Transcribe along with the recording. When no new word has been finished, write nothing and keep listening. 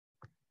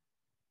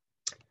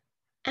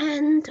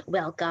And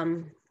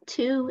welcome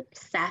to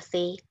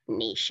Sassy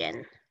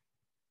Nation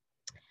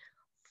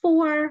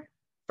for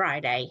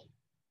Friday,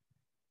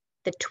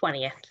 the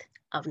 20th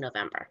of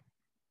November.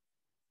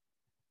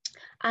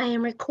 I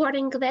am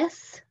recording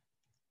this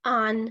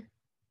on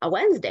a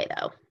Wednesday,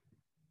 though.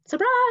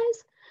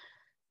 Surprise!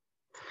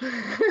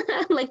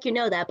 Like you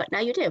know that, but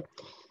now you do.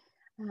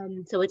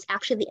 So it's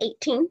actually the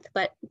 18th,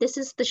 but this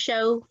is the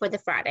show for the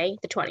Friday,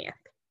 the 20th.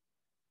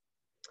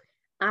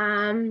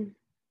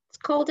 It's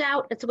cold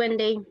out, it's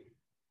windy,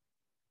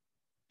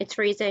 it's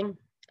freezing,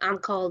 I'm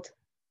cold.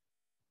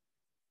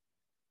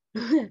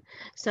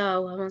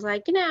 So I was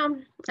like, I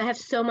have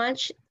so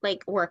much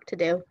like work to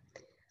do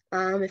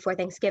before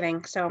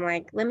Thanksgiving. So I'm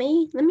like, let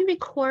me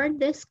record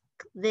this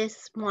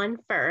one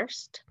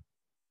first.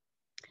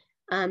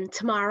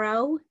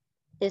 Tomorrow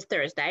is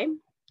Thursday,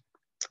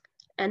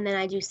 and then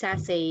I do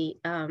Sassy,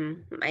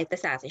 the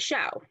Sassy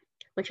Show,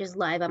 which is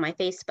live on my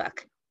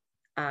Facebook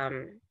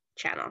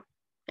channel,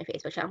 my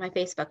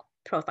Facebook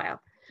profile,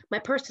 my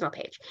personal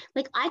page.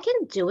 Like I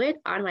can do it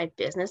on my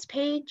business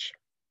page,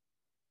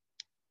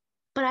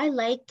 but I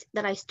liked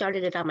that I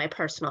started it on my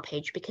personal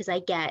page because I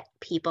get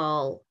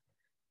people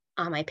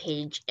on my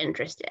page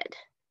interested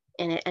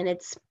in it. And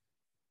it's,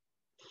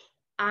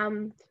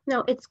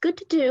 it's good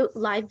to do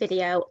live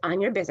video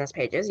on your business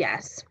pages,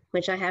 yes,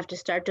 which I have to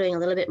start doing a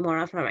little bit more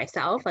of for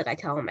myself. Like I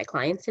tell my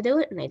clients to do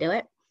it and they do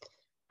it.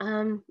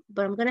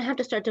 But I'm gonna have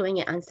to start doing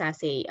it on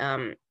Sassy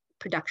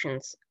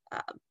Productions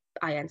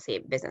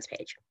INC business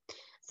page.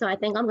 So I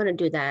think I'm gonna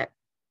do that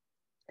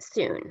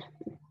soon.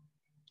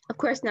 Of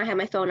course, now I have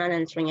my phone on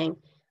and it's ringing.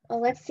 Oh,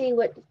 let's see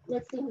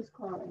who's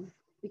calling,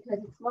 because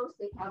it's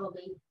mostly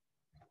probably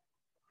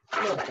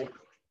nobody.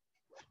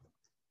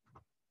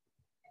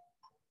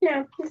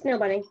 No, it's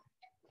nobody.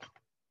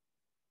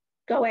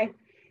 Go away.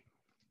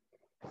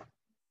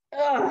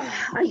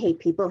 Oh, I hate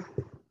people.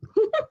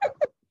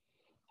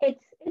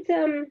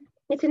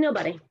 It's a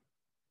nobody.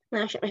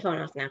 I'll shut my phone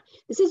off now.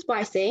 This is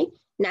why, see,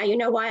 now you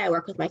know why I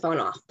work with my phone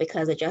off,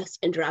 because it just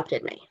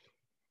interrupted me.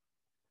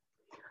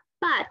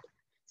 But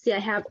see, I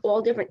have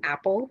all different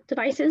Apple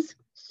devices.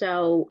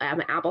 So I have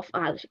an Apple,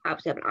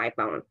 obviously have an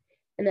iPhone,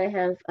 and I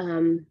have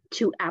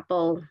 2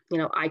 Apple,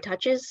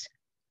 iTouches,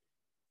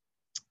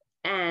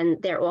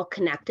 and they're all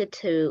connected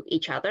to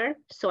each other.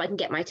 So I can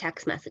get my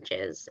text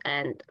messages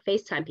and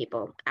FaceTime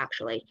people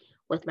actually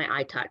with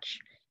my iTouch,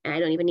 and I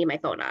don't even need my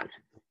phone on.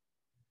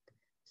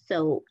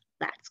 So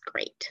that's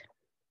great.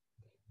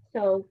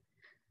 So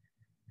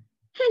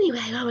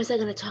anyway, what was I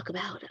going to talk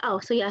about? Oh,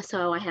 so yeah,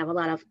 so I have a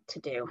lot of to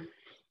do,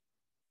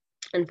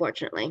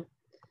 unfortunately.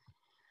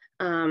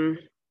 We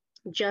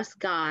just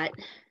got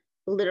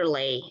all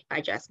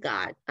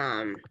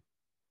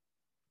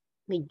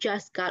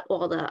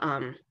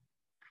the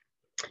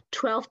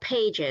 12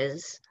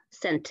 pages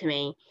sent to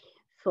me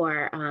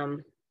for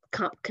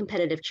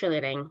competitive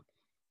cheerleading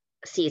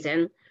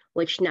season,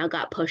 which now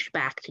got pushed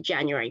back to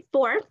January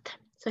 4th.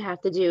 So I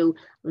have to do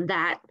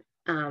that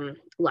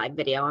live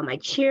video on my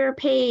cheer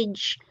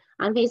page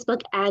on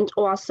Facebook, and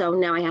also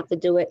now I have to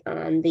do it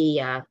on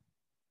my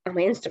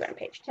Instagram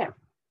page too.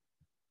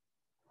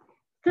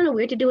 Kind of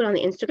weird to do it on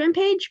the Instagram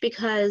page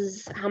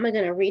because how am I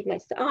going to read my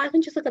stuff? Oh, I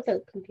can just look at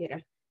the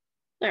computer.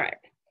 All right.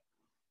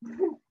 I'm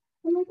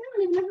like, I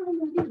don't even know how I'm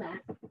going to do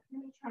that. Let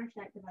me charge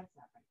that device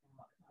up right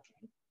now.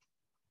 Okay.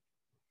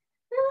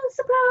 Oh,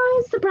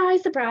 surprise,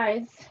 surprise,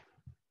 surprise.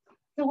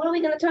 So what are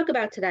we going to talk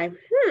about today?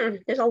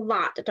 There's a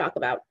lot to talk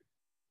about.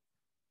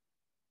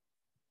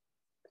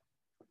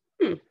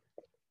 I'm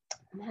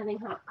having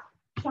hot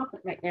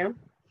chocolate right now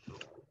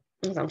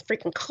because I'm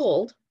freaking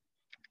cold.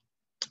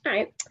 All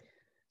right.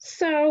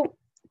 So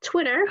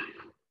Twitter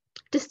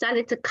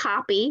decided to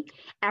copy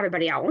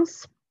everybody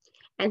else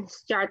and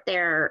start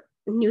their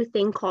new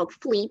thing called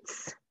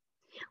Fleets,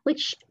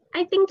 which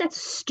I think that's a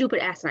stupid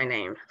asinine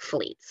name,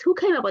 Fleets. Who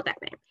came up with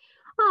that name?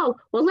 Oh,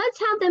 well, let's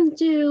have them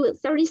do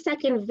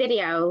 30-second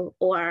video,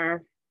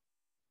 or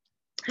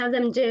have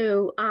them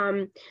do,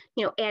 add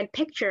a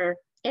picture,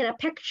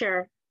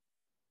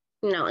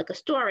 like a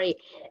story,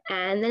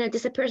 and then it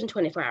disappears in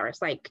 24 hours,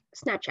 like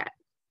Snapchat.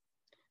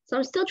 So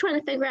I'm still trying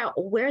to figure out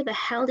where the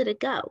hell did it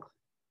go?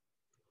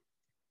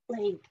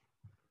 Like,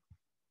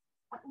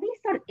 at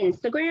least on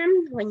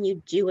Instagram, when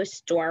you do a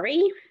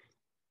story,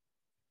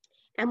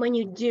 and when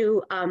you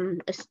do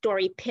a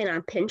story pin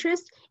on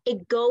Pinterest,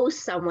 it goes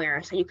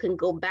somewhere so you can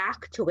go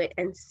back to it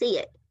and see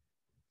it.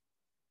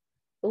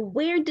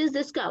 Where does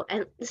this go?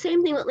 And the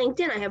same thing with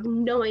LinkedIn. I have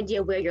no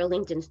idea where your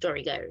LinkedIn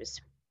story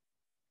goes.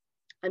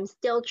 I'm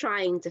still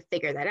trying to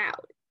figure that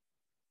out.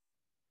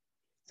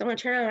 So I'm going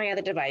to turn on my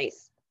other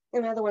device.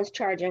 And my other one's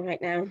charging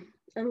right now.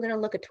 I'm going to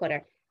look at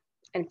Twitter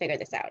and figure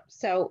this out.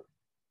 So,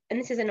 and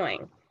this is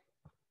annoying.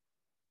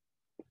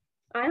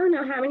 I don't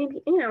know how many,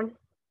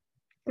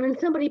 when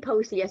somebody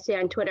posted yesterday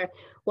on Twitter,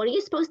 what are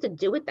you supposed to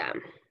do with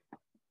them?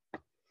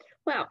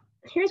 Well,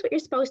 here's what you're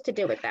supposed to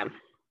do with them.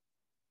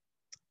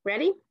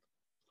 Ready?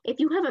 If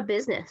you have a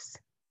business,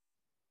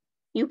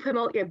 you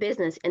promote your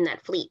business in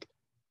that fleet.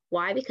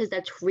 Why? Because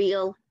that's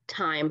real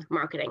time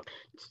marketing.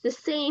 It's the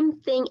same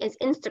thing as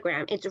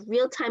Instagram. It's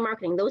real-time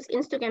marketing. Those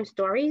Instagram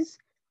stories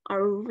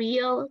are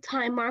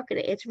real-time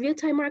marketing. It's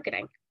real-time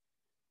marketing.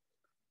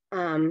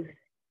 I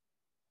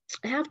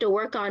have to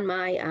work on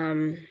my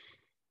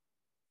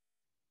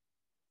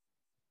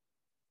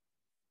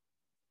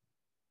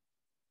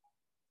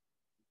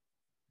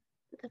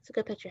that's a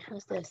good picture.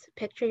 How's this?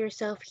 Picture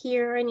yourself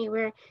here or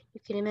anywhere you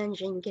can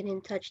imagine. Get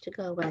in touch to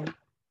go away.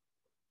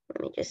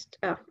 Let me just,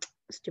 oh,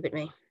 stupid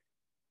me.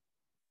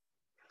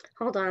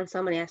 Hold on,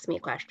 somebody asked me a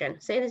question.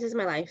 Say this is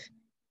my life.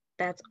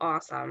 That's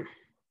awesome.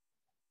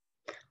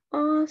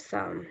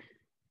 Awesome.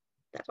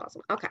 That's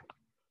awesome. Okay.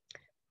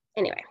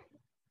 Anyway,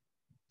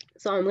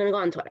 so I'm gonna go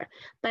on Twitter.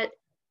 But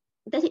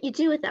that's what you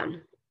do with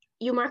them.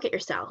 You market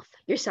yourself.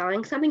 You're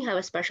selling something, have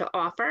a special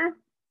offer,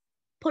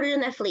 put it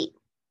in that fleet.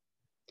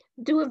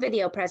 Do a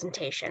video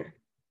presentation.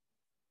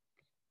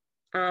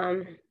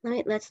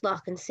 Let's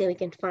look and see if we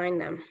can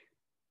find them.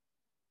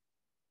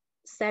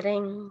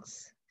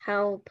 Settings,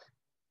 help,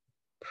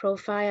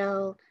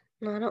 profile.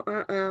 No, I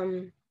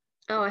don't.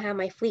 Oh, I have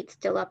my fleet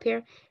still up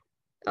here.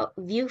 Oh,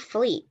 view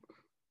fleet.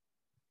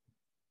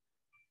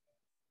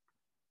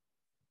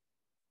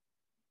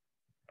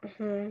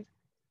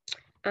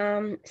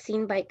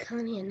 Seen by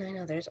Connie and 9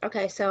 others.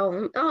 Okay,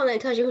 so oh, and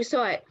it tells you who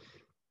saw it.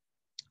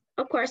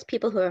 Of course,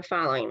 people who are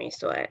following me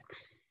saw it.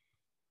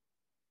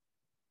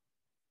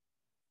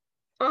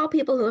 All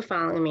people who are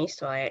following me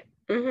saw it.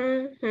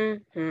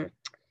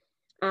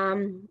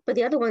 But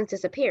the other ones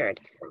disappeared.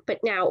 But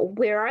now,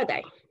 where are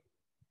they?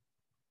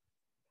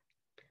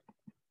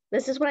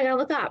 This is what I gotta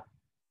look up.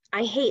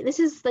 I hate, this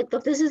is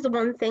the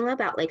one thing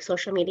about like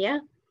social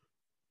media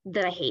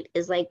that I hate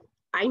is like,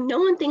 I know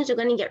when things are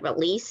gonna get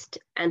released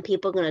and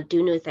people are gonna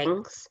do new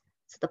things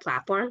to the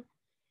platform,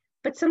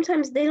 but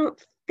sometimes they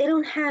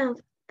don't have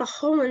the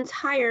whole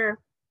entire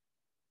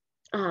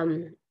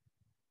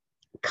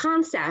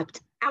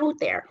concept out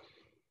there.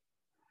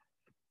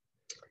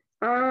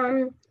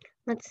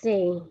 Let's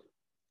see,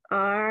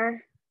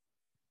 are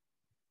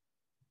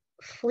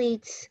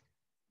fleets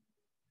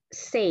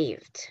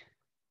saved?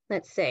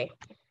 Let's see.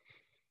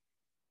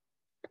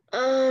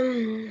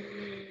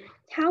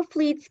 How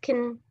fleets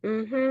can,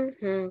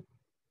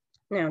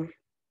 no,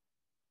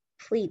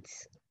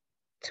 fleets,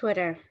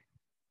 Twitter,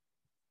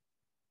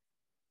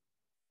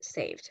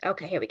 saved.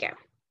 Okay, here we go.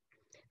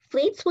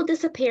 Fleets will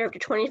disappear after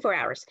 24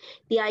 hours.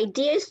 The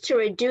idea is to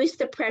reduce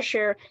the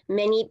pressure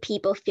many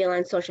people feel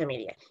on social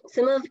media.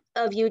 Some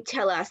of you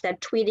tell us that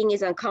tweeting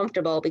is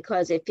uncomfortable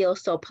because it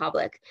feels so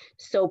public,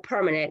 so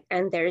permanent,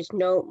 and there's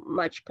no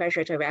much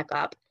pressure to rack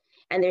up.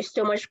 And there's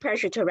so much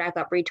pressure to rack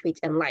up retweets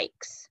and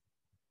likes.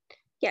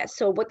 Yeah,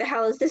 so what the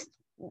hell is this?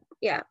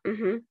 Yeah,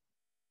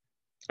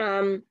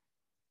 hello?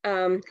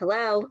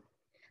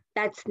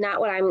 That's not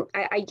what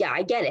I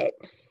get it.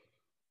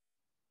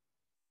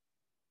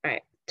 All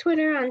right.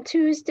 Twitter on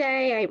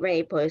Tuesday, I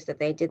already posted that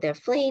they did their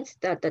fleets.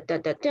 Now,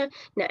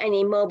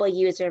 any mobile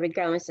user,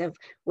 regardless of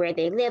where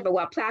they live or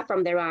what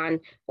platform they're on,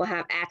 will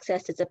have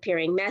access to its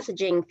appearing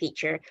messaging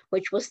feature,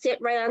 which will sit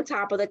right on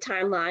top of the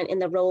timeline in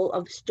the role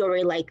of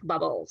story-like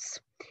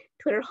bubbles.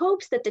 Twitter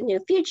hopes that the new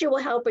feature will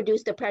help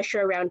reduce the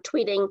pressure around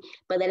tweeting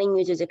by letting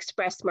users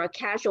express more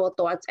casual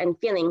thoughts and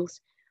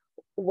feelings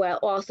while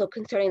also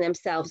concerning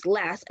themselves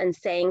less and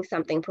saying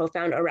something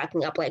profound or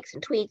racking up likes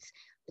and tweets.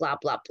 Blah,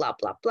 blah, blah,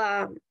 blah,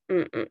 blah.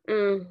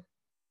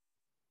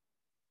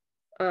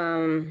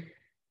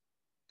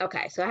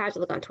 Okay, so I have to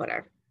look on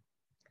Twitter.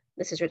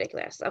 This is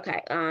ridiculous.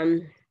 Okay.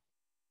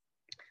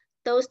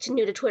 Those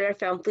new to Twitter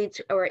found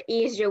fleets are an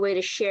easier way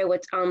to share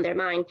what's on their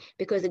mind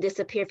because they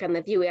disappear from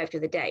the view after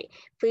the day.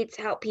 Fleets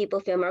help people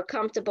feel more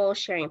comfortable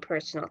sharing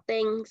personal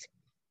things.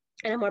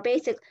 And a more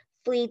basic,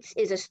 fleets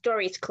is a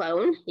stories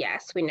clone.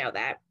 Yes, we know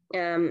that.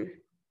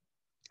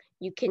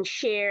 You can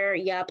share,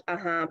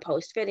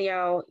 post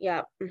video,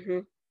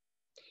 You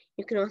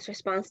can also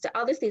respond to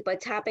other fleets by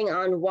tapping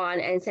on one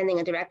and sending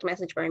a direct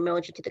message or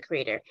emoji to the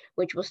creator,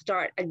 which will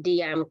start a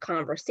DM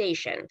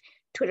conversation.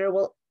 Twitter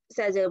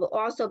says it will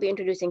also be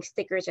introducing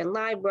stickers and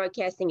live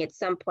broadcasting at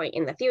some point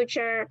in the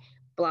future,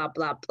 blah,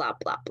 blah, blah,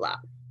 blah, blah.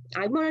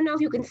 I want to know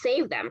if you can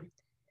save them.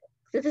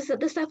 This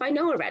stuff I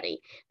know already.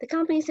 The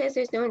company says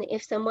there's no,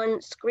 if someone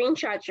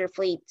screenshots your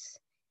fleets.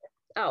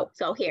 Oh,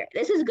 so here,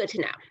 this is good to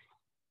know.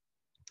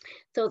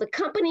 So the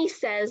company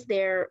says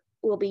there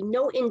will be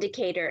no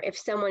indicator if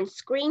someone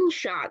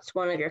screenshots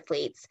one of your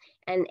fleets,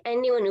 and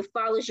anyone who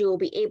follows you will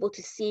be able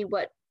to see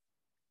what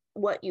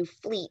you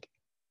fleet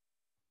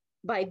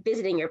by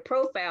visiting your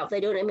profile if they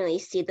don't immediately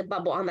see the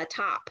bubble on the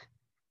top.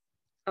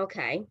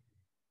 Okay.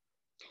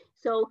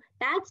 So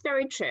that's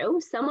very true.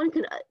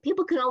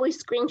 People can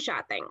always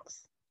screenshot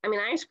things. I mean,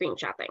 I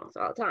screenshot things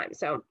all the time.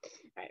 So,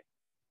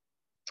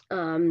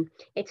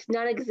 it's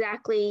not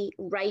exactly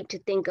right to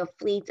think of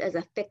fleets as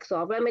a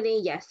fix-all remedy.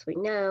 Yes, we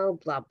know,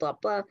 blah, blah,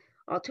 blah.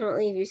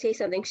 Alternatively, if you say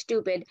something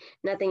stupid,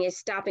 nothing is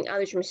stopping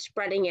others from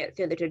spreading it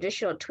through the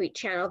traditional tweet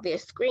channel via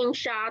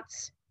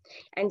screenshots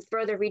and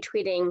further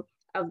retweeting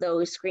of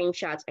those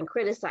screenshots and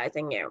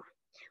criticizing you.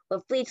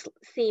 What Fleets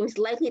seems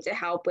likely to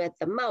help with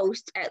the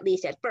most, at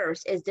least at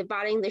first, is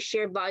dividing the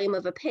sheer volume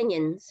of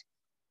opinions,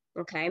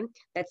 okay,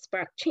 that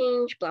spark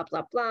change, blah,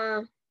 blah,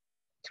 blah.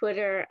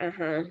 Twitter,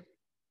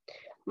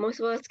 Most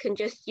of us can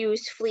just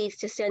use Fleets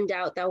to send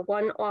out the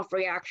one-off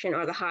reaction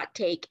or the hot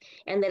take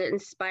and let it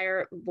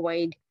inspire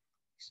void.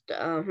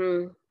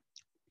 But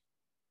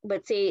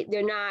see,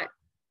 they're not,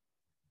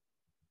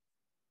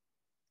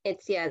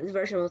 it's, yeah, this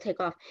version will take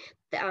off.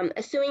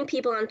 Assuming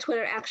people on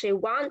Twitter actually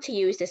want to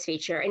use this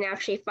feature and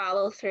actually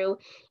follow through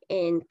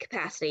in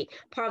capacity.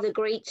 Part of the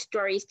great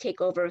stories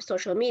takeover of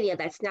social media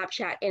that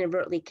Snapchat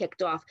inadvertently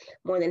kicked off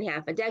more than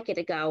half a decade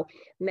ago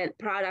meant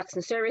products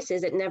and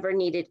services that never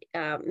needed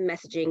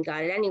messaging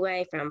got it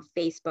anyway from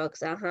Facebook's,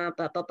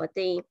 but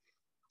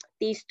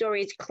these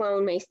stories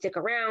clone may stick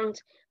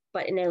around,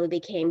 but inevitably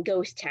became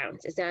ghost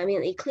towns. It's not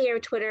immediately clear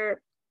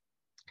Twitter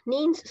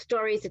needs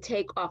stories to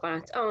take off on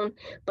its own,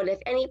 but if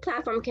any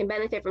platform can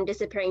benefit from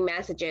disappearing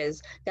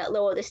messages that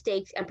lower the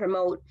stakes and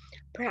promote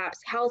perhaps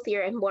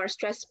healthier and more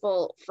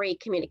stressful-free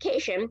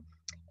communication,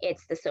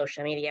 it's the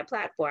social media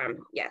platform.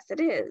 Yes, it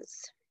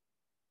is.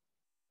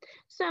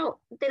 So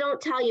they don't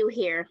tell you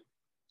here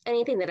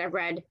anything that I've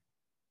read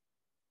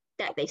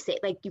that they say,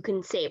 like you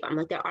can save them,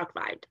 like they're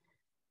archived,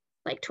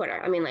 like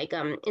Twitter,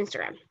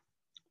 Instagram.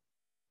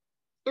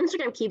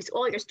 Instagram keeps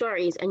all your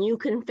stories and you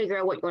can figure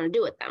out what you want to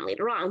do with them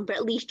later on, but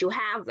at least you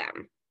have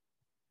them.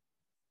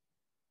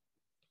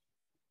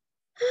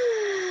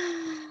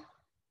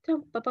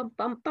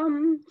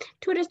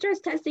 Twitter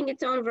starts testing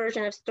its own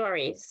version of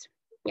stories.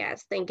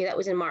 Yes, thank you. That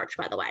was in March,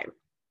 by the way.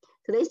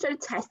 So they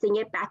started testing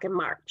it back in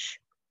March.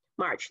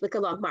 Look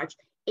along March,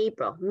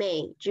 April,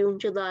 May, June,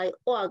 July,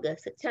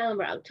 August,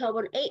 September,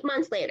 October, 8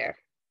 months later,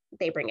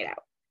 they bring it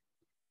out.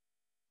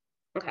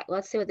 Okay,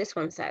 let's see what this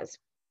one says.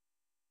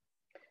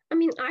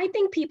 I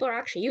think people are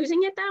actually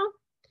using it though,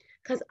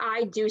 because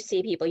I do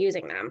see people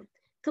using them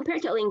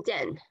compared to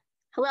LinkedIn.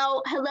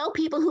 Hello,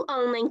 people who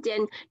own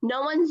LinkedIn.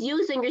 No one's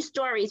using your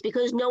stories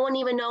because no one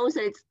even knows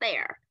that it's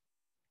there.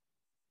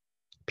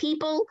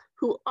 People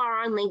who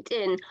are on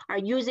LinkedIn are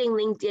using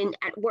LinkedIn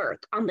at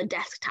work on the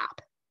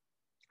desktop,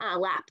 on a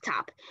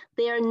laptop.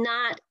 They are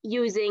not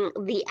using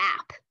the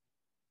app.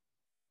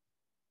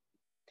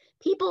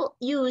 People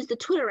use the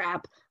Twitter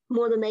app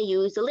more than they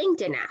use the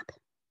LinkedIn app.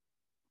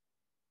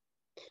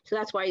 So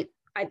that's why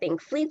I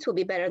think Fleets will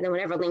be better than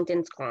whatever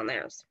LinkedIn's calling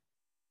theirs.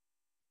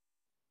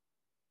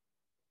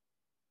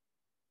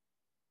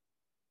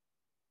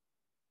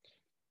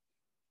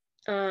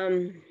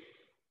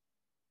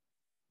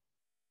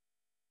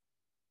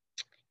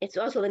 It's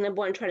also the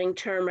 #1 trending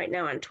term right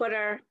now on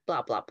Twitter,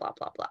 blah, blah, blah,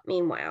 blah, blah.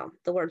 Meanwhile,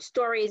 the word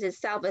stories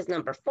itself is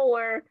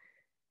 #4.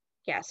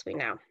 Yes, we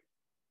know.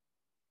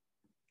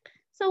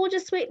 So we'll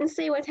just wait and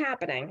see what's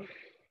happening.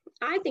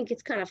 I think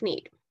it's kind of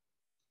neat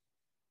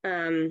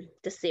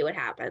to see what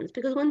happens,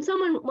 because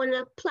when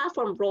a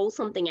platform rolls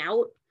something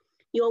out,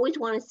 you always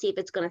want to see if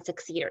it's going to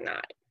succeed or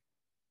not.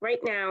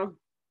 Right now,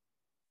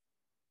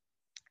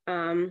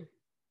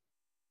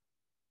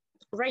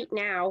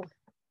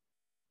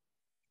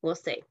 we'll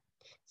see.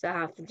 So I'll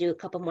have to do a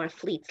couple more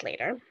Fleets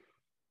later.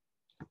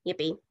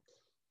 Yippee.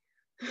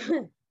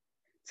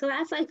 So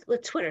that's like the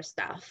Twitter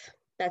stuff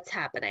that's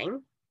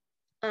happening.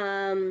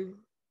 Parler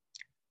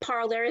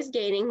is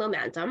gaining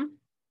momentum.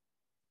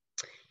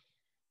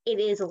 It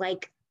is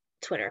like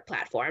Twitter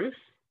platform.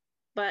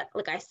 But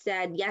like I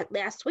said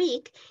last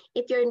week,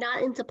 if you're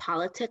not into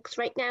politics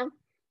right now,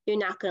 you're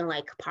not going to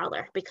like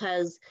Parler,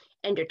 because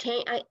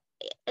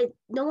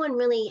no one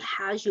really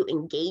has you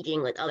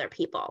engaging with other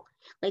people.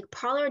 Like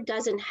Parler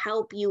doesn't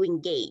help you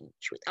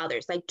engage with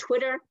others. Like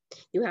Twitter,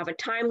 you have a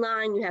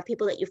timeline, you have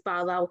people that you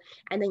follow,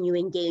 and then you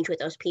engage with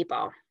those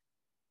people.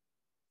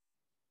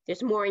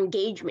 There's more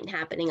engagement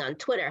happening on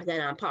Twitter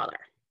than on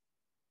Parler.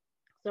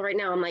 So right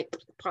now I'm like,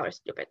 Parler's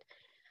stupid.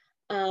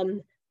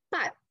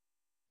 But,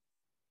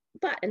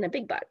 and a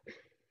big but,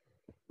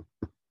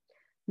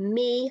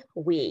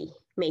 we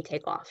may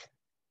take off.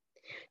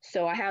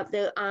 So I have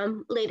the,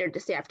 later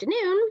this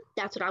afternoon,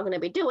 that's what I'm going to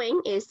be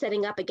doing, is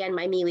setting up again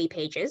my MeWe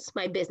pages,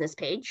 my business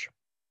page,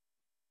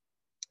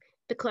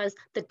 because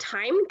the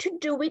time to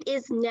do it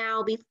is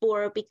now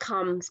before it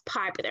becomes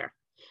popular.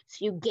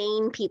 So you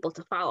gain people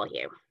to follow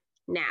you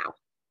now.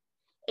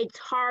 It's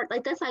hard,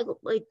 like that's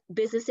like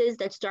businesses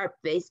that start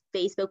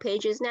Facebook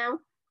pages now.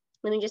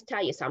 Let me just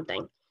tell you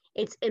something.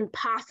 It's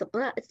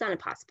impossible. It's not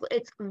impossible.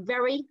 It's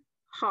very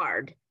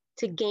hard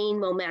to gain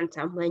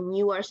momentum when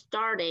you are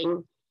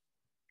starting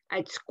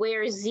at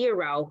square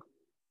zero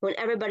when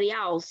everybody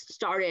else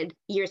started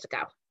years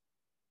ago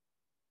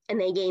and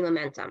they gain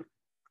momentum.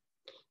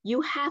 You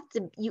have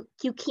to,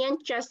 you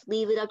can't just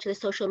leave it up to the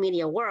social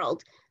media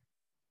world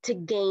to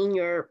gain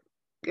your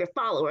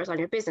followers on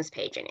your business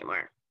page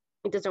anymore.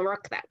 It doesn't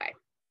work that way.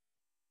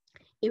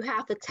 You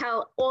have to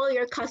tell all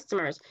your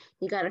customers,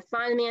 you got to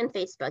find me on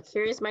Facebook.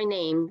 Here's my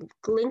name,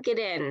 link it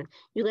in.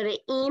 You got to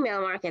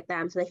email market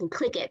them so they can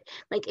click it.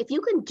 Like if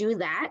you can do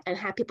that and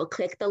have people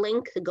click the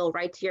link to go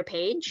right to your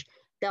page,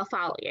 they'll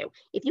follow you.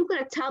 If you're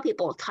going to tell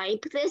people,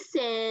 type this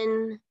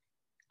in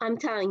I'm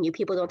telling you,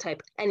 people don't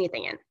type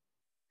anything in.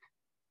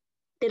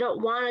 They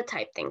don't want to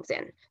type things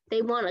in.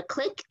 They want to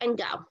click and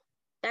go.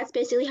 That's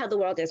basically how the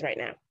world is right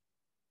now.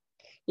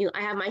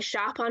 I have my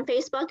shop on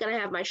Facebook and I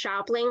have my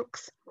shop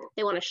links.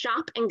 They want to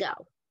shop and go,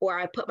 or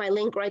I put my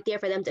link right there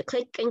for them to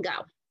click and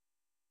go.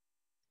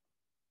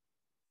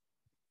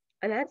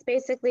 And that's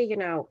basically,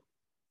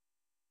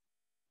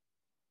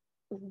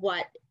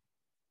 what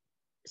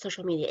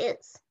social media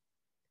is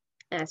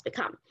and has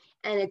become.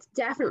 And it's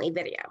definitely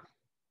video.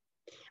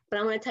 But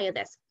I'm going to tell you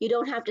this, you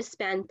don't have to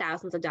spend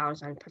thousands of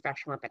dollars on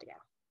professional video.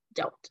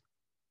 Don't.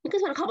 You can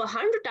spend a couple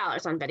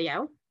 $100 on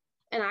video.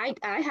 And I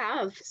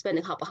have spent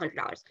a couple $100.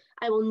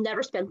 I will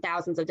never spend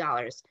thousands of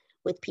dollars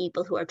with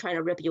people who are trying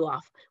to rip you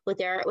off with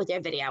their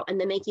video and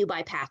then make you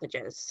buy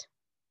packages.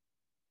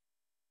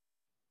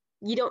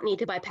 You don't need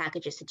to buy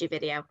packages to do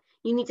video.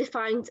 You need to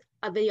find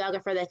a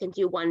videographer that can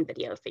do one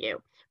video for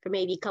you for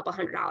maybe a couple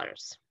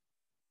 $100.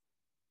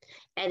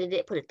 Edit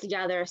it, put it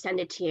together, send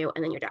it to you,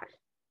 and then you're done.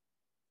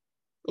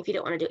 If you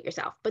don't want to do it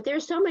yourself. But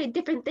there's so many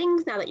different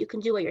things now that you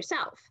can do it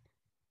yourself.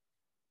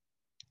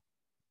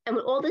 And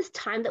with all this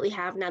time that we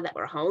have now that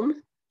we're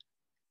home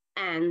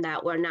and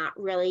that we're not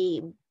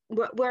really,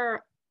 we're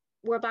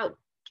about,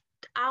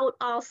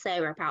 I'll say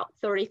we're about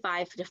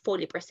 35 to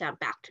 40%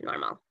 back to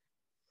normal.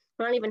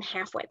 We're not even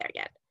halfway there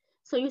yet.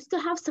 So you still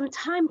have some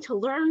time to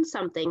learn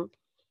something.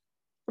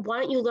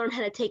 Why don't you learn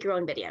how to take your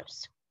own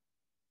videos?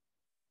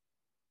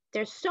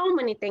 There's so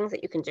many things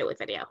that you can do with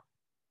video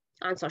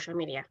on social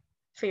media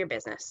for your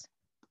business.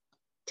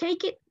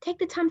 Take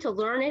the time to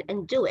learn it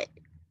and do it.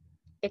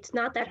 It's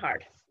not that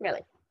hard,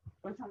 really.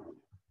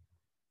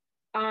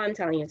 I'm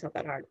telling you it's not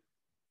that hard.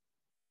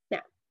 Now,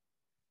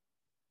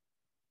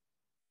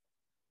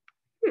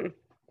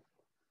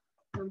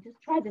 just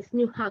tried this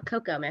new hot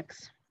cocoa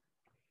mix.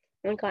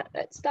 I got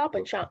at Stop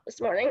and Shop this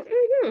morning.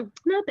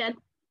 Not bad.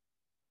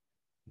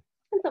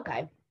 It's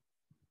okay.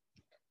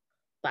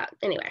 But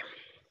anyway.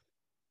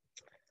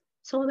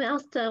 So what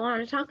else do I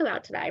want to talk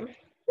about today?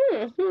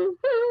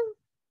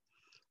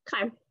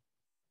 Okay.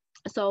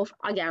 So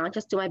again, I'll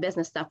just do my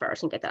business stuff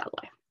first and get that out of the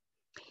way.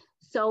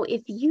 So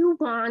if you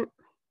want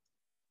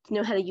to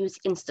know how to use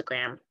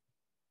Instagram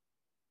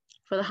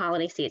for the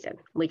holiday season,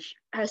 which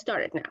has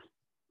started now.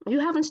 If you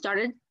haven't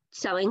started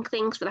selling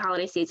things for the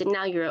holiday season,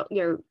 now you're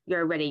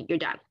ready, you're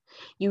done.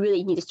 You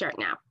really need to start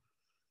now.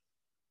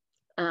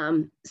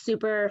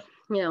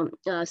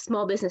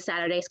 Small Business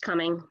Saturday is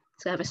coming.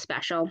 So I have a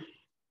special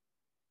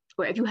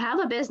where if you have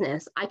a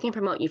business, I can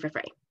promote you for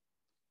free.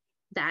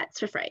 That's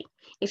for free.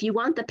 If you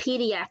want the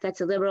PDF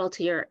that's deliverable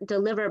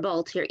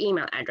to your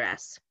email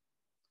address,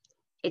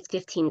 it's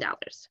 $15.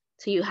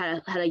 So you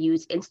how to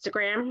use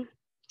Instagram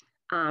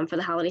for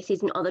the holiday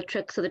season, all the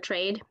tricks of the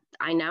trade.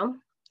 I know.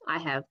 I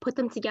have put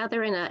them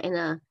together in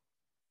a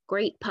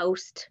great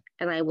post,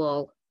 and I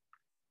will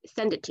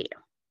send it to you.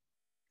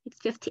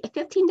 It's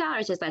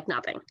 $15 is like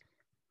nothing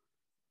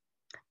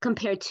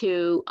compared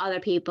to other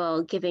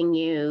people giving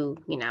you,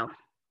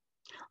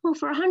 well,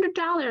 for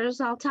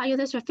 $100, I'll tell you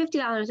this, or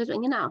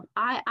 $50,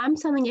 I'm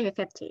selling it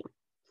for $15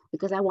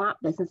 because I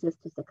want businesses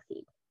to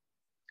succeed.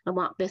 I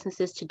want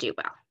businesses to do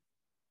well.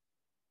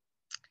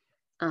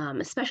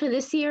 Especially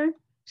this year,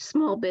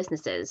 small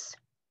businesses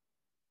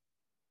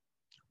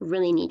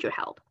really need your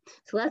help.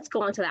 So let's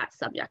go on to that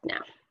subject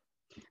now,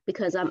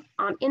 because I'm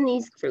in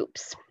these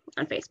groups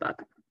on Facebook,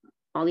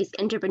 all these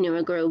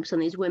entrepreneur groups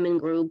and these women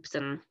groups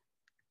and,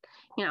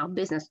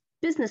 business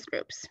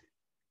groups.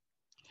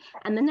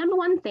 And the number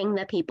one thing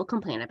that people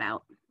complain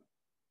about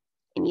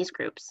in these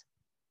groups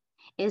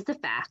is the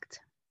fact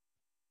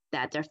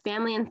that their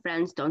family and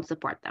friends don't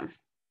support them.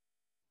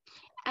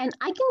 And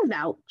I can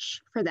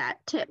vouch for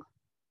that too.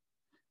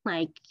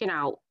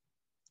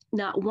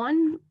 Not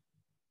one,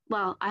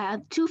 well, I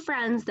have two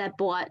friends that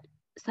bought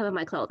some of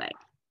my clothing.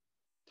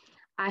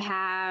 I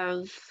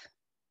have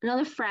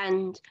another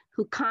friend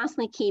who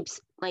constantly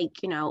keeps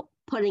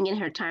putting in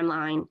her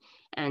timeline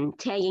and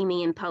tagging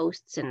me in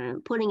posts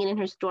and putting it in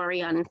her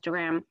story on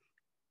Instagram,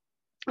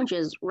 which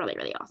is really,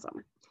 really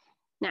awesome.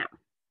 Now,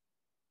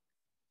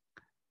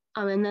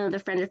 another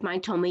friend of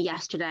mine told me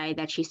yesterday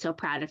that she's so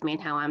proud of me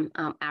and how I'm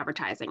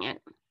advertising it.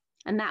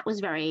 And that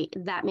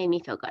made me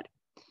feel good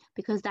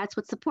because that's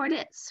what support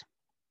is.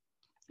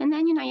 And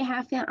then, I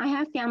have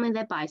family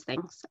that buys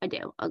things. I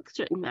do.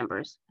 Certain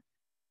members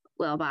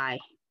will buy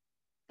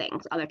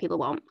things. Other people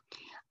won't.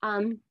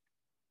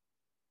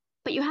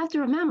 But you have to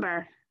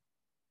remember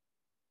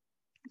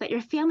that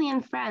your family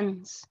and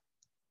friends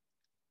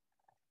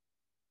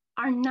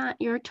are not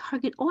your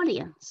target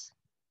audience.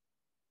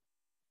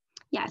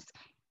 Yes,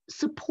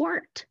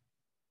 support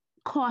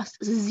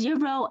costs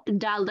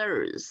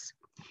 $0.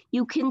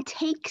 You can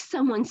take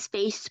someone's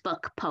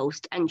Facebook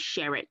post and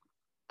share it.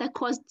 That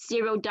costs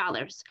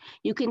 $0.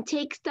 You can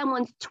take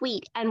someone's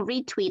tweet and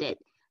retweet it.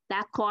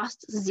 That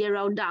costs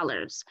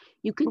 $0.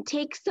 You can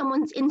take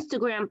someone's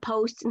Instagram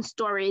posts and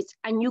stories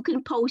and you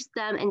can post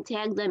them and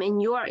tag them in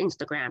your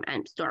Instagram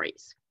and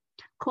stories.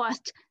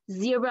 Cost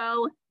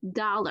 $0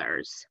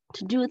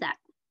 to do that.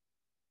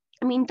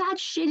 That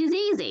shit is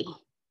easy.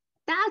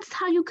 That's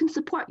how you can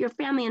support your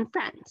family and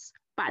friends,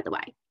 by the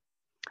way.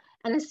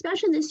 And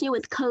especially this year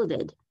with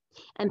COVID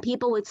and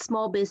people with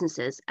small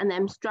businesses and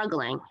them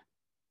struggling.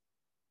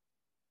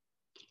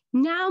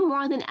 Now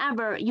more than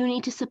ever, you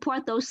need to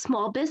support those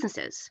small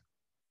businesses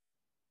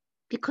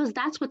because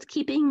that's what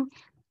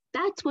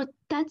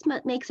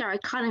makes our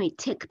economy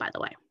tick, by the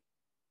way.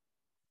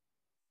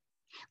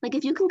 Like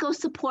if you can go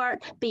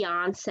support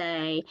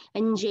Beyonce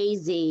and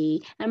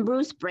Jay-Z and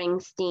Bruce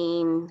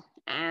Springsteen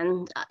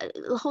and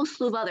a whole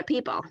slew of other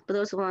people, but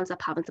those are the ones that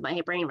pop into my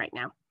brain right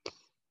now.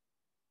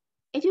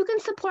 If you can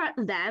support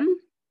them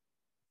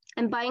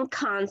and buying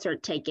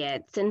concert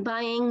tickets and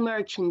buying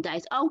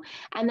merchandise,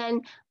 and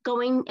then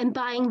going and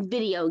buying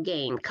video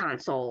game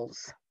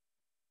consoles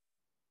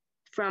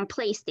from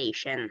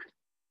PlayStation,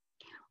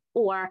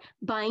 or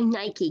buying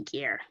Nike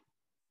gear,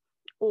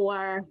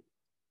 or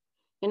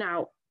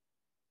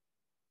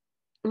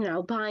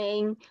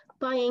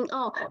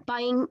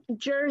buying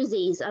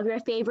jerseys of your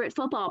favorite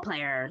football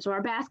players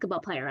or basketball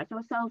players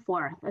or so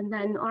forth, and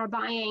then or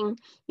buying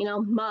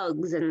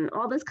mugs and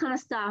all this kind of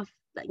stuff,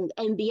 like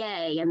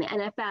NBA and the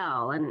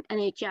NFL and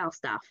NHL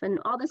stuff and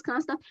all this kind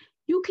of stuff.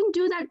 You can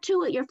do that too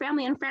with your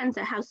family and friends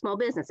that have small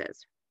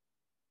businesses.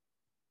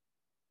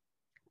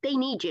 They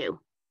need you.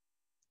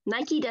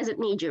 Nike doesn't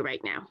need you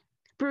right now.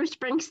 Bruce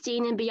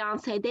Springsteen and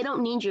Beyonce, they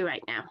don't need you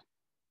right now.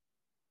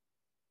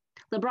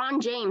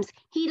 LeBron James,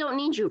 he don't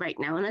need you right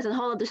now. And there's a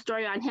whole other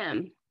story on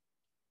him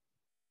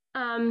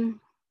that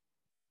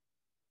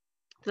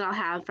I'll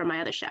have for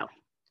my other show.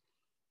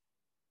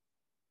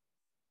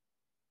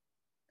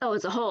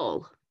 It's a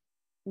whole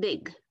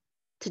big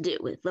to do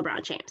with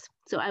LeBron James.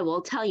 So I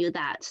will tell you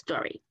that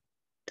story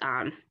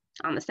on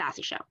the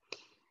Sassy Show,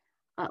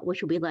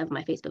 which will be live on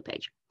my Facebook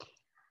page.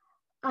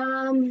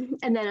 And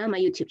then on my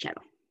YouTube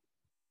channel.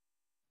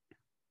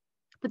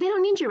 But they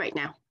don't need you right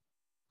now.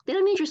 They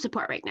don't need your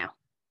support right now.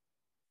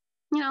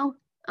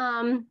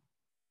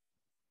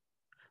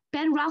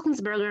 Ben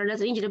Roethlisberger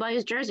doesn't need you to buy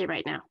his jersey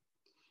right now.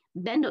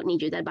 Ben don't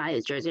need you to buy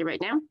his jersey right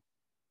now.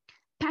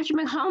 Patrick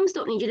Mahomes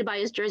don't need you to buy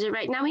his jersey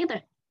right now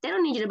either. They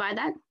don't need you to buy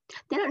that.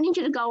 They don't need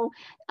you to go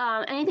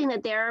anything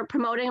that they're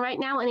promoting right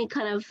now, any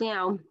kind of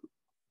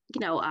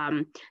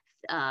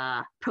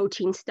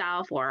protein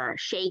stuff or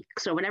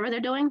shakes or whatever they're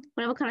doing,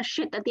 whatever kind of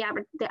shit that the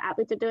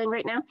athletes are doing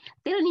right now.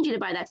 They don't need you to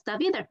buy that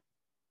stuff either.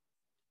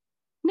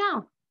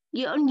 No.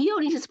 You don't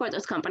need to support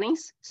those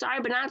companies. Sorry,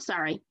 but not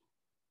sorry.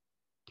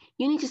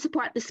 You need to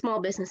support the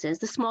small businesses,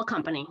 the small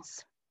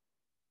companies.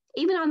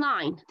 Even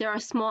online, there are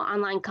small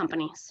online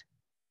companies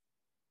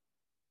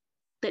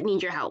that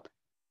need your help.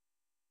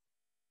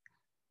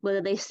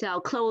 Whether they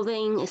sell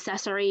clothing,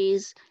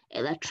 accessories,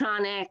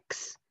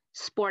 electronics,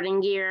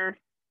 sporting gear,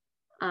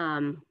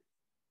 home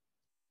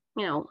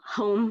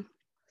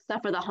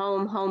stuff for the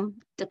home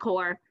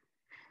decor.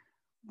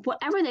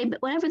 Whatever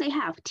they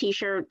have,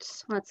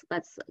 t-shirts,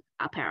 that's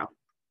apparel.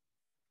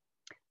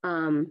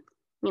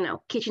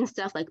 Kitchen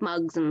stuff like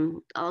mugs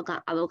and all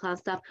kind of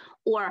stuff,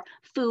 or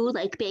food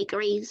like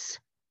bakeries,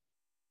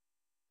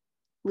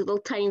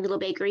 tiny little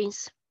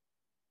bakeries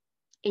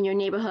in your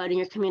neighborhood, in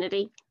your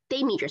community.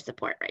 They need your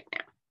support right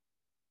now.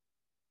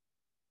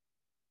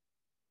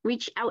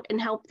 Reach out and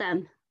help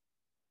them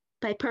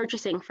by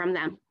purchasing from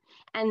them.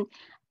 And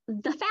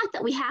the fact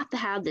that we have to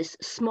have this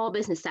Small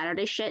Business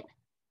Saturday shit,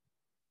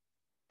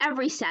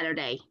 every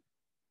Saturday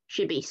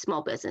should be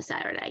Small Business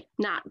Saturday,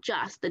 not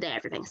just the day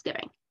after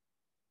Thanksgiving.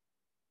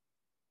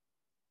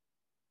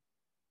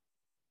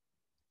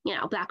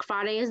 Black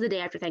Friday is the day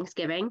after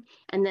Thanksgiving,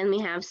 and then we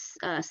have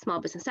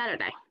Small Business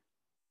Saturday.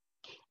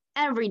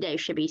 Every day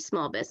should be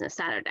Small Business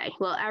Saturday.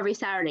 Well, every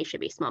Saturday should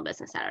be Small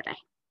Business Saturday.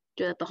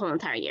 Do that the whole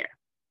entire year.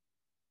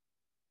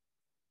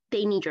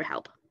 They need your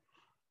help.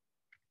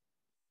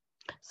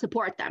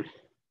 Support them.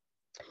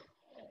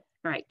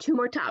 All right, 2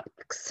 more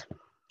topics.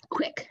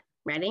 Quick.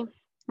 Ready?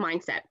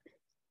 Mindset.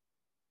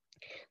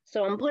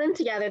 So I'm putting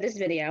together this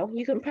video.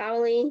 You can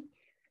probably,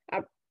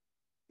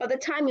 by the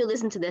time you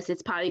listen to this,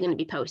 it's probably going to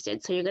be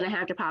posted. So you're going to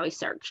have to probably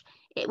search.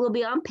 It will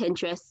be on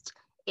Pinterest.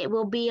 It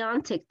will be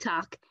on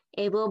TikTok.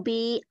 It will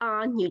be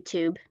on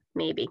YouTube,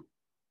 maybe,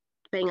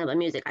 depending on the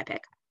music I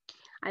pick.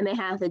 I may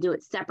have to do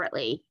it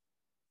separately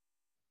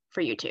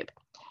for YouTube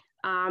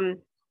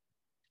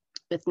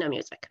with no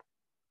music.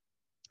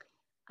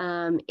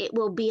 It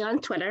will be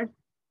on Twitter.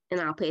 And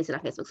I'll place it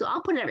on Facebook. So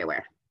I'll put it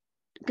everywhere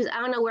because I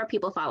don't know where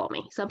people follow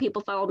me. Some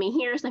people follow me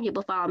here. Some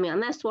people follow me on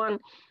this one.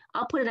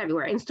 I'll put it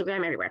everywhere.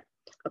 Instagram, everywhere.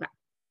 Okay.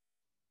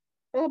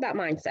 All about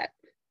mindset.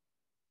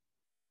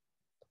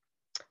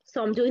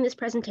 So I'm doing this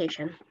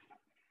presentation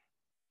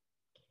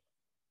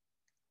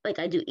like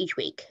I do each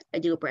week. I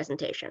do a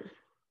presentation.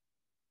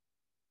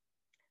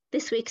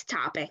 This week's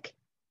topic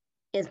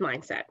is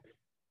mindset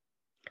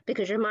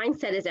because your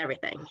mindset is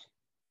everything.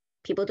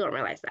 People don't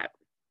realize that.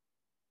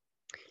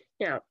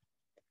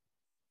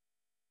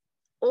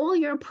 All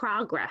your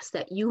progress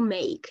that you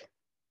make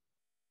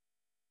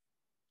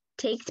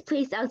takes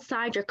place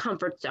outside your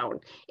comfort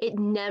zone. It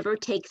never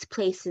takes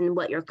place in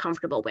what you're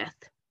comfortable with.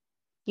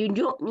 You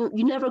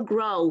never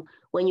grow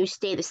when you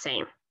stay the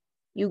same.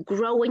 You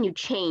grow and you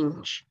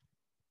change,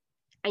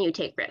 and you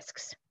take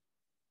risks.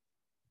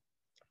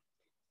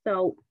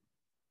 So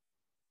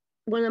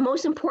one of the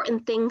most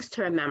important things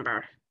to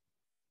remember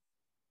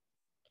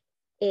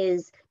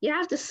is you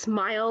have to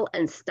smile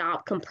and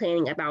stop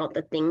complaining about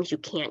the things you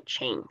can't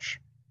change.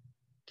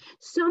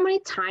 So many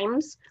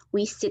times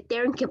we sit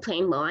there and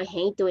complain, well, I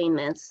hate doing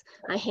this.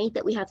 I hate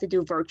that we have to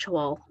do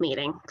virtual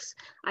meetings.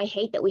 I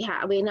hate that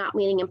we're not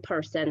meeting in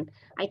person.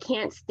 I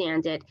can't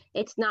stand it.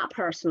 It's not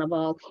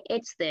personable.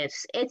 It's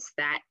this, it's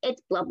that,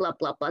 it's blah, blah,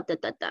 blah, blah, da,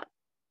 da, da.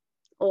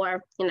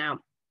 Or,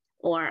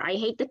 or I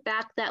hate the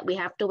fact that we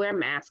have to wear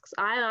masks.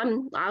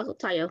 I'll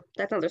tell you,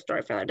 that's another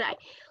story for another day.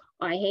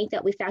 I hate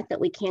the fact that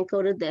we can't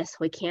go to this,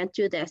 we can't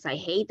do this. I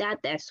hate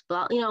that this,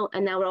 but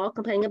and now we're all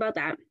complaining about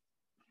that.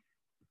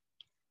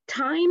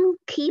 Time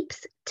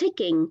keeps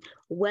ticking,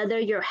 whether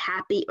you're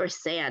happy or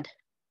sad.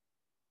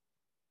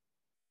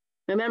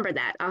 Remember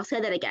that. I'll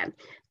say that again.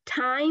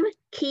 Time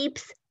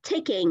keeps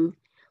ticking,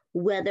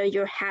 whether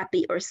you're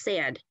happy or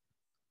sad.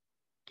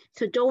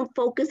 So don't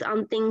focus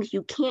on things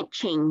you can't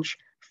change.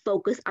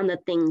 Focus on the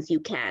things you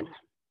can.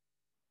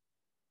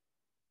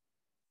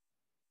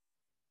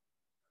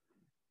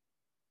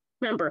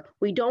 Remember,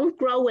 we don't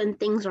grow when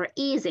things are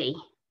easy.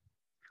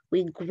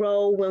 We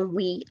grow when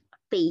we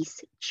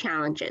face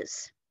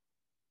challenges.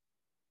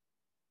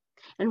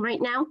 And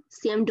right now,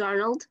 Sam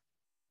Darnold,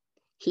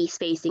 he's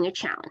facing a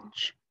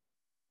challenge.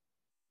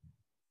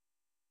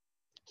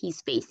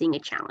 He's facing a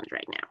challenge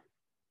right now,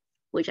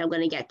 which I'm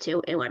going to get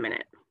to in 1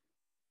 minute.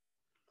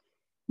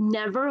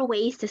 Never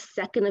waste a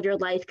second of your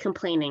life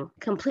complaining.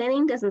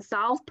 Complaining doesn't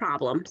solve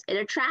problems, it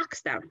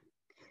attracts them.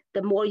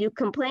 The more you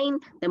complain,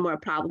 the more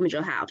problems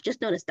you'll have.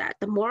 Just notice that.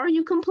 The more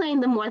you complain,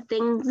 the more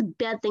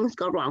bad things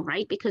go wrong,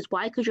 right? Because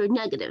why? Because you're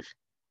negative.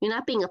 You're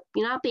not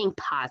being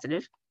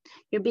positive.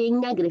 You're being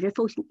negative.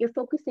 You're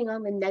focusing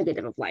on the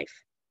negative of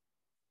life.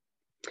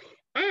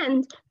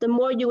 And the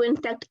more you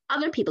infect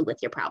other people with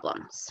your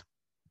problems.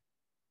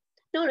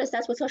 Notice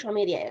that's what social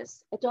media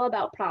is. It's all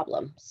about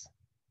problems.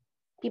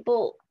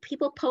 People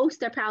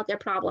post about their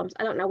problems.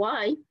 I don't know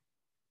why,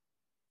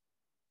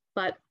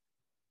 but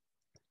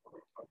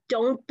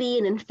don't be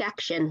an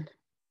infection,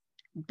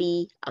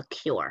 be a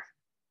cure.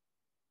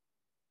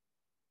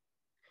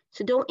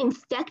 So don't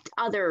infect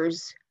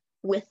others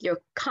with your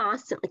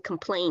constantly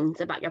complaints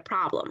about your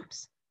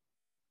problems.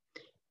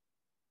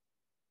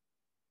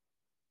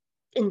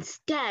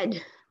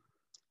 Instead,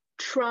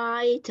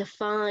 try to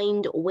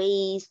find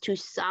ways to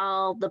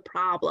solve the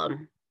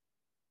problem.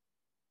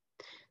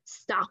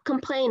 Stop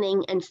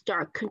complaining and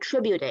start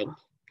contributing.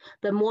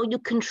 The more you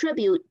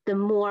contribute, the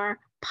more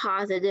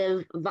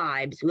positive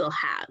vibes we'll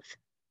have.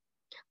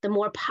 The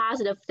more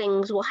positive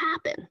things will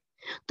happen.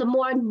 The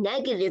more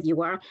negative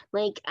you are,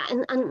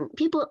 and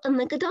people,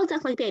 and adults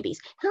act like babies.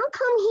 How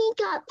come he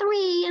got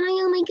 3 and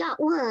I only got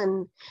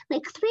 1?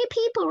 3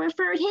 people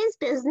referred his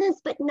business,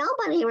 but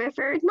nobody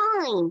referred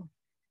mine.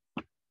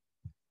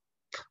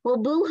 Well,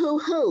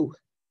 boo-hoo-hoo.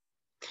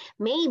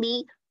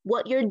 Maybe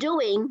what you're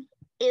doing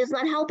is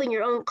not helping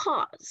your own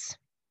cause.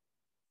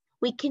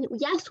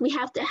 Yes, we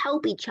have to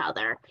help each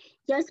other.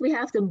 Yes, we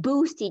have to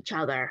boost each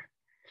other.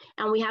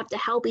 And we have to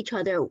help each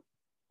other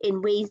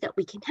in ways that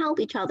we can help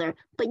each other.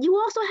 But you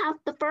also have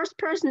the first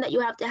person that you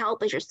have to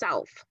help is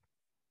yourself.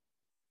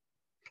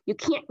 You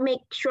can't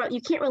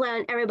rely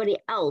on everybody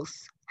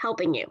else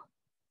helping you.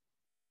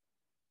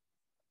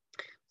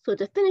 So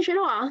to finish it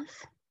off,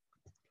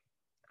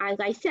 as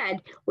I said,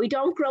 we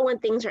don't grow when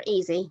things are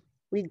easy.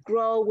 We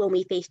grow when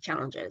we face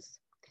challenges.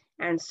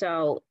 And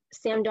so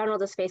Sam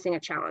Darnold is facing a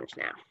challenge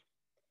now.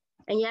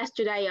 And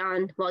yesterday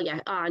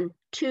on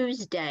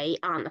Tuesday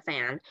on The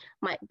Fan,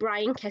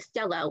 Brian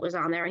Costello was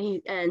on there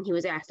and he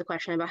was asked a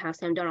question about how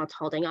Sam Darnold's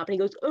holding up. And he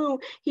goes, oh,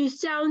 he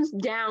sounds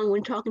down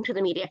when talking to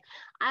the media.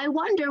 I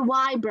wonder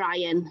why,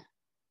 Brian.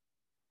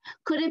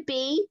 Could it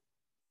be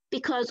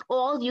because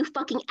all you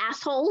fucking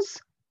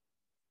assholes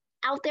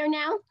out there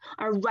now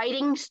are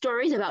writing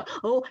stories about,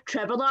 oh,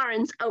 Trevor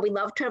Lawrence. Oh, we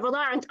love Trevor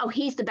Lawrence. Oh,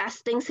 he's the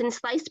best thing since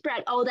sliced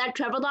bread. Oh, that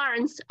Trevor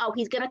Lawrence. Oh,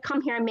 he's going to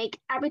come here and make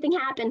everything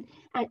happen.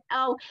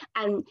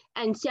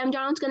 And Sam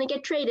Darnold's going to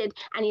get traded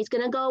and he's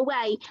going to go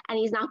away and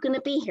he's not going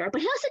to be here,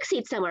 but he'll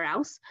succeed somewhere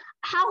else.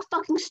 How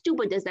fucking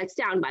stupid does that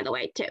sound, by the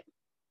way, too?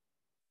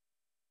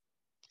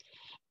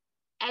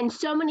 And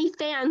so many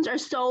fans are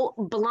so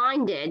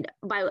blinded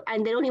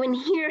and they don't even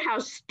hear how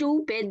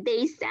stupid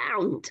they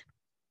sound.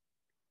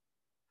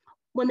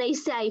 When they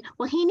say,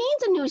 well, he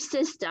needs a new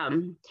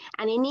system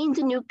and he needs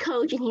a new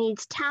coach and he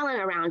needs talent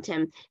around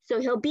him,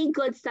 so he'll be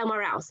good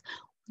somewhere else.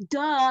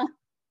 Duh,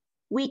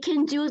 we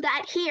can do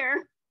that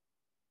here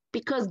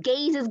because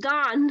Gaze is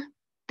gone.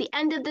 The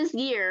end of this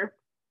year,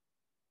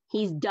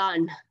 he's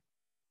done.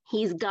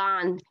 He's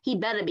gone. He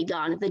better be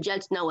gone if the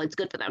Jets know what's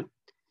good for them.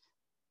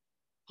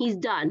 He's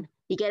done.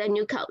 You get a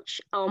new coach.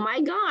 Oh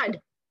my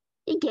God,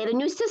 you get a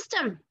new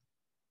system.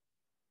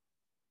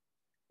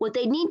 What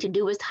they need to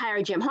do is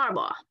hire Jim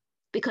Harbaugh,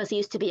 because he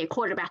used to be a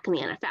quarterback in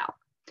the NFL.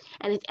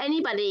 And if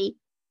anybody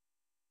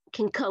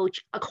can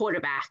coach a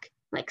quarterback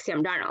like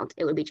Sam Darnold,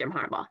 it would be Jim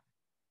Harbaugh.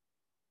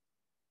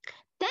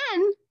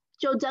 Then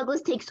Joe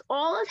Douglas takes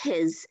all of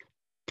his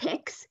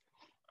picks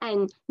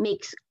and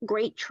makes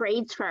great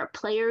trades for our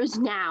players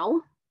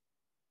now.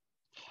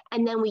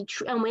 And then we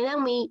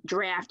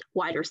draft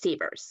wide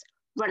receivers,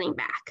 running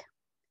back,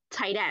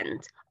 tight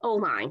ends,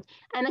 O-line,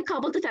 and a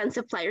couple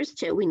defensive players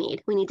too. We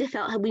need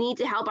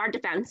to help our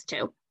defense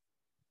too.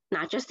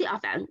 Not just the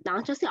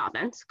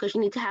offense, because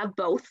you need to have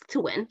both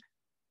to win.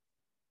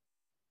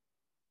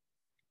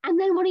 And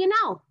then what do you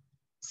know?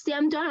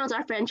 Sam Darnold's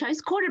our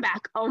franchise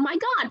quarterback. Oh my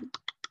God.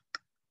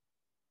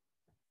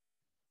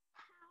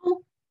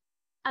 How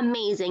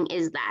amazing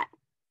is that?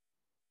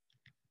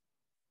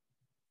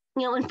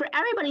 You know, and for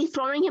everybody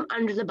throwing him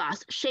under the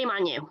bus, shame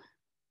on you.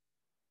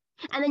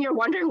 And then you're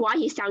wondering why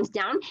he sounds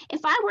down.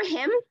 If I were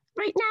him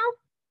right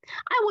now,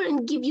 I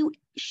wouldn't give you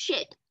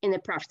shit in the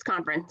press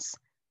conference.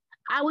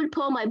 I would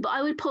pull a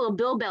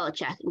Bill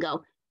Belichick and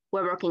go,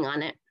 we're working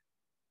on it.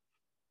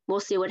 We'll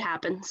see what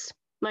happens.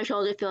 My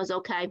shoulder feels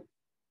okay.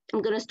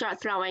 I'm going to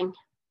start throwing.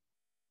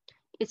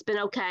 It's been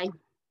okay.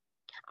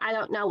 I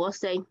don't know. We'll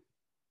see.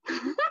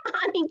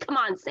 I mean, come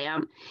on,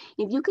 Sam.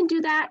 If you can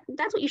do that,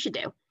 that's what you should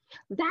do.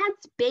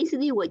 That's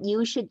basically what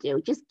you should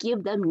do. Just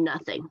give them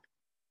nothing.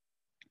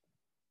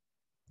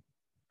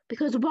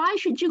 Because why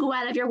should you go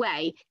out of your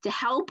way to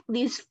help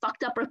these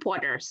fucked up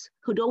reporters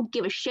who don't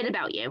give a shit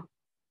about you?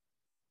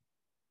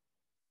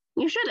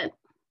 You shouldn't.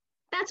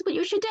 That's what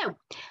you should do.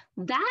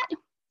 That,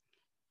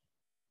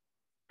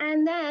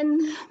 and then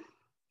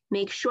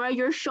make sure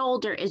your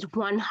shoulder is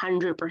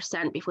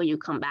 100% before you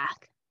come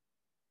back.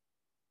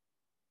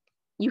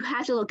 You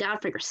have to look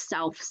out for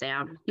yourself,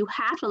 Sam. You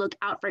have to look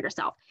out for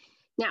yourself.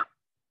 Now,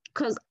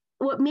 because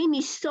what made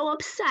me so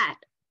upset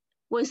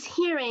was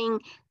hearing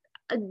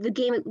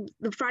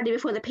the Friday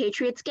before the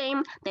Patriots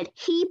game, that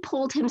he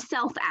pulled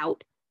himself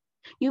out.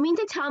 You mean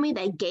to tell me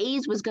that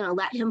Gaze was going to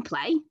let him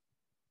play?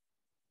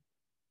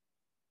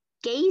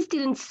 Gaze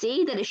didn't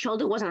see that his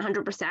shoulder wasn't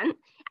 100%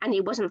 and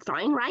he wasn't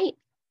throwing right?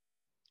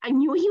 I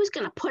knew he was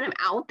going to put him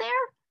out there?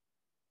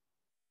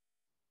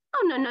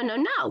 Oh, no.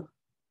 No.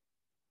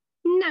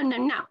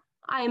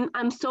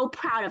 I'm so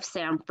proud of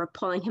Sam for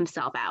pulling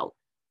himself out.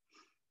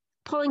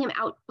 Pulling him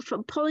out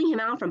from playing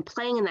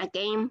in that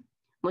game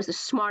was the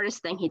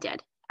smartest thing he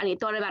did. And he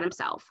thought about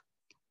himself.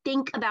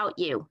 Think about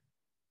you.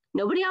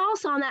 Nobody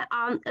else on that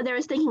there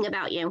is thinking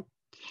about you.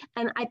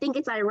 And I think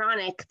it's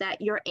ironic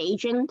that your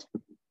agent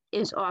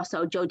is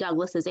also Joe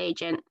Douglas's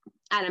agent,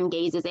 Adam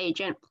Gaze's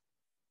agent.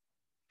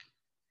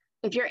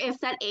 If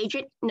that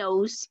agent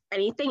knows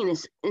anything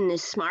and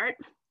is smart,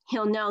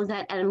 he'll know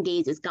that Adam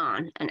Gaze is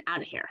gone and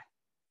out of here.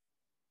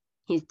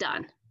 He's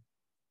done.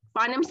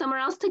 Find him somewhere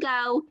else to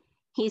go.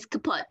 He's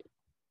kaput.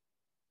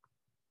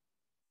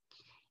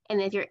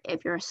 And if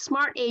you're a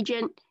smart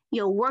agent,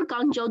 you'll work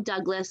on Joe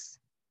Douglas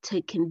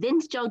to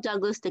convince Joe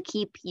Douglas to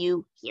keep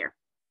you here.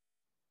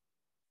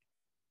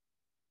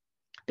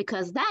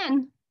 Because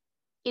then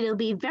it'll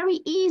be very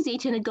easy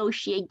to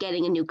negotiate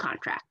getting a new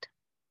contract.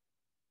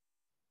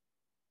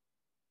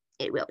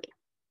 It will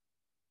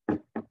be.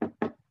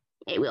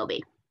 It will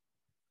be.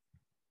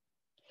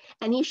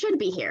 And he should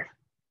be here.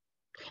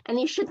 And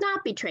he should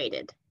not be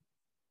traded.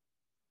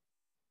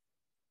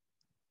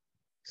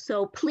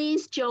 So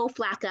please, Joe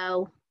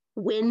Flacco,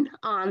 win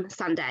on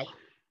Sunday.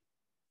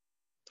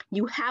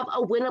 You have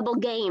a winnable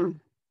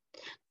game.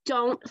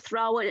 Don't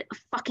throw a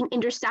fucking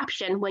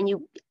interception when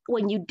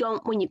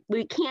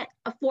we can't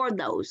afford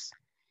those.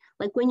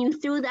 Like when you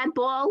threw that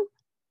ball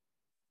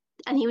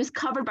and he was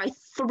covered by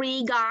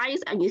 3 guys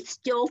and you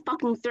still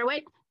fucking threw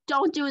it,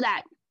 don't do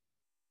that.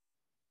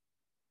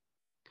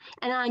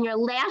 And on your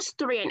last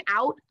 3 and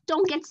out,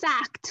 don't get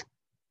sacked.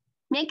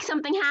 Make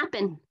something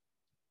happen.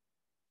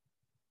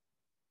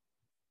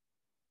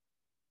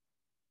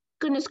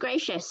 Goodness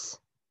gracious.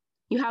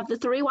 You have the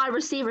 3 wide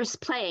receivers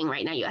playing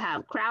right now. You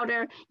have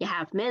Crowder, you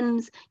have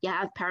Mims, you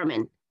have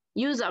Perriman.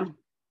 Use them.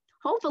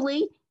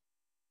 Hopefully,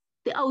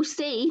 the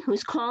OC,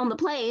 who's calling the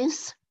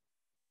plays,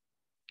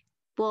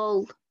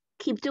 will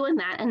keep doing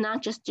that and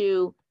not just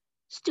do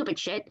stupid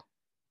shit.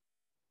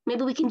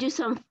 Maybe we can do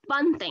some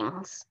fun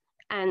things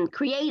and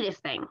creative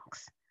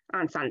things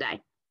on Sunday.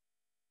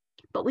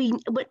 But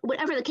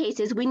whatever the case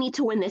is, we need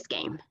to win this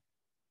game.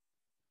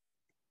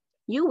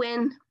 You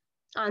win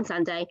on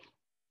Sunday.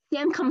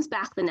 Sam comes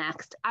back the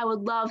next. I would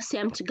love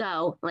Sam to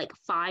go like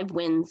 5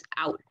 wins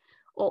out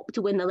or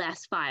to win the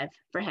last 5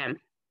 for him.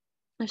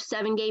 There's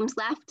 7 games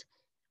left.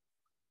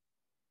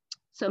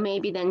 So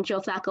maybe then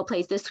Joe Flacco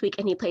plays this week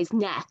and he plays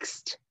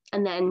next.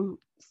 And then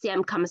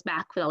Sam comes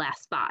back for the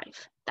last 5.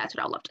 That's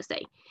what I'd love to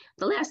see.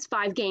 The last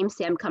 5 games,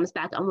 Sam comes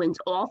back and wins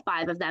all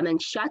 5 of them and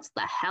shuts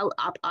the hell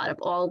up out of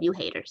all of you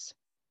haters.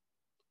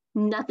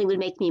 Nothing would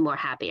make me more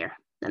happier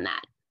than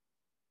that.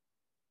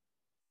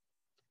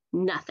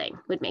 Nothing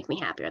would make me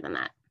happier than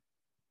that.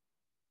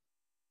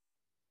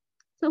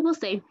 So we'll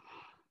see.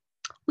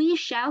 We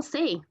shall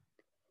see.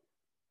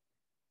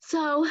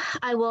 So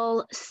I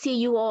will see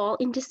you all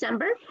in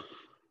December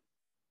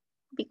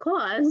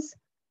because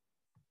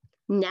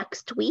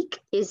next week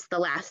is the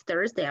last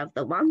Thursday of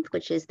the month,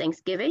 which is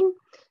Thanksgiving.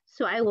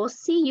 So I will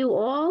see you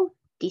all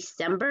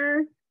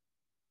December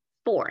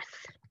 4th,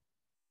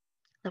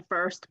 the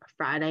first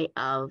Friday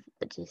of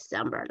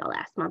December, the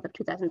last month of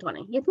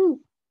 2020. Yahoo!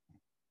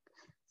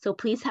 So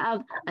please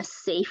have a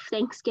safe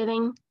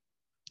Thanksgiving.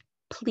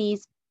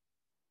 Please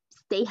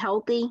stay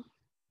healthy.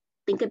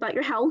 Think about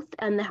your health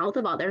and the health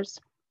of others.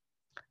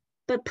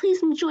 But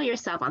please enjoy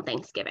yourself on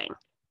Thanksgiving.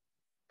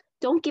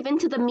 Don't give in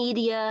to the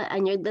media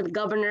and the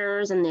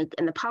governors and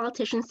the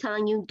politicians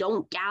telling you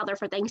don't gather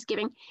for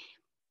Thanksgiving.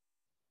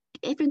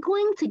 If you're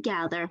going to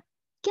gather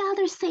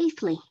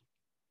safely.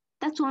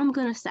 That's all I'm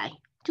going to say.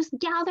 Just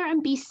gather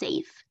and be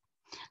safe.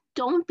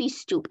 Don't be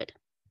stupid.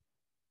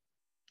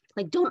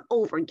 Like, don't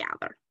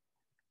overgather.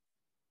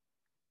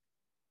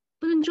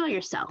 But enjoy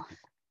yourself.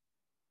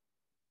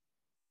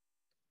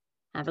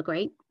 Have a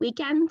great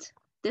weekend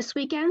this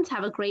weekend.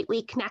 Have a great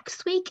week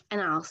next week,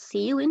 and I'll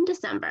see you in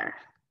December.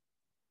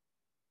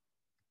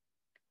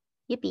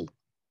 Yippee.